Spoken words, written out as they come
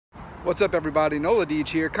What's up everybody, Nola Deej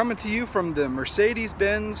here, coming to you from the Mercedes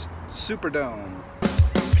Benz Superdome.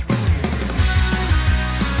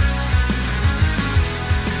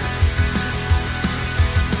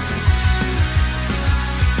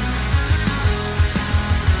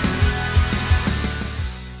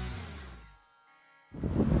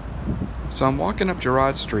 So I'm walking up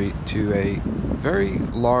Girard Street to a very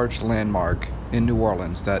large landmark in New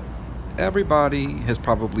Orleans that everybody has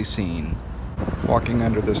probably seen. Walking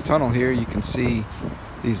under this tunnel here, you can see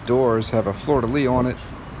these doors have a fleur-de-lis on it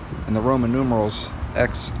and the Roman numerals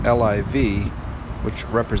XLIV, which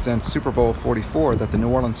represents Super Bowl 44 that the New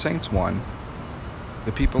Orleans Saints won.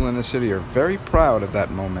 The people in the city are very proud of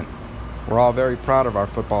that moment. We're all very proud of our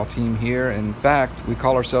football team here. In fact, we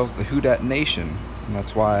call ourselves the Who Dat Nation, and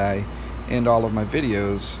that's why I end all of my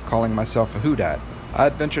videos calling myself a Who Dat.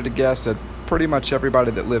 I'd venture to guess that pretty much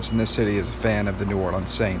everybody that lives in this city is a fan of the New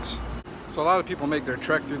Orleans Saints. So a lot of people make their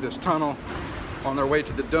trek through this tunnel on their way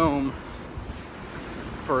to the Dome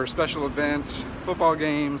for special events, football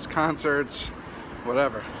games, concerts,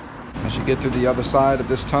 whatever. As you get through the other side of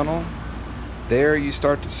this tunnel, there you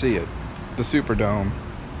start to see it, the Superdome.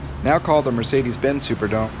 Now called the Mercedes Benz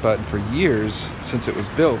Superdome, but for years since it was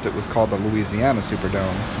built, it was called the Louisiana Superdome.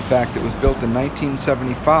 In fact, it was built in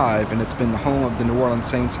 1975 and it's been the home of the New Orleans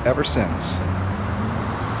Saints ever since.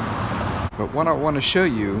 But what I want to show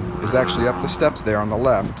you is actually up the steps there on the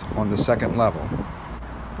left on the second level.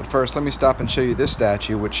 But first, let me stop and show you this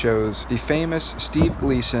statue, which shows the famous Steve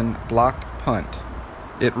Gleason blocked punt.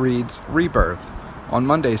 It reads, "Rebirth. On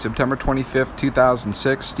Monday, September 25,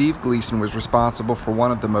 2006, Steve Gleason was responsible for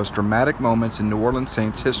one of the most dramatic moments in New Orleans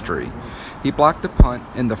Saints history. He blocked a punt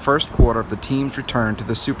in the first quarter of the team's return to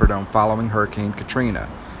the Superdome following Hurricane Katrina.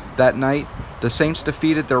 That night, the Saints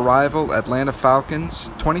defeated their rival Atlanta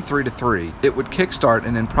Falcons 23-3. It would kickstart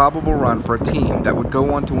an improbable run for a team that would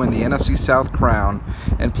go on to win the NFC South crown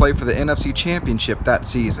and play for the NFC Championship that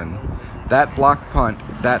season. That blocked punt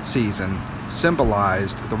that season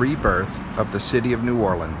symbolized the rebirth of the city of New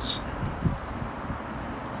Orleans."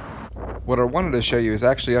 What I wanted to show you is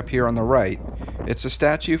actually up here on the right. It's a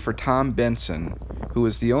statue for Tom Benson, who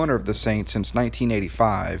is the owner of the Saints since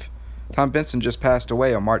 1985. Tom Benson just passed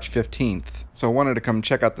away on March 15th, so I wanted to come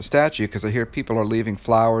check out the statue because I hear people are leaving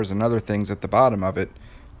flowers and other things at the bottom of it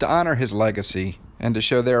to honor his legacy and to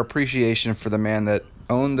show their appreciation for the man that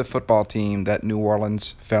owned the football team that New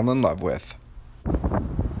Orleans fell in love with. Nope,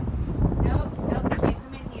 you can't come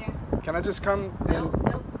in here. Can I just come in?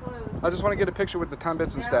 Nope, close. I just want to get a picture with the Tom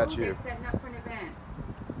Benson statue. They're setting up for an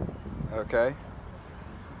event. Okay.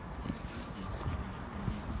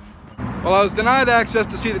 Well, I was denied access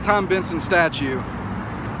to see the Tom Benson statue.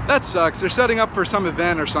 That sucks. They're setting up for some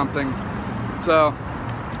event or something. So,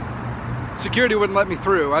 security wouldn't let me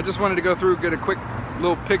through. I just wanted to go through, get a quick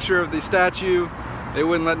little picture of the statue. They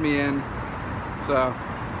wouldn't let me in. So,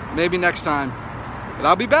 maybe next time. But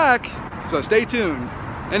I'll be back, so stay tuned.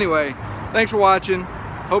 Anyway, thanks for watching.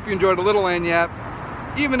 Hope you enjoyed a little lanyap,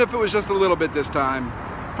 even if it was just a little bit this time.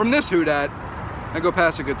 From this Who Dat, and go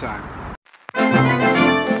pass a good time.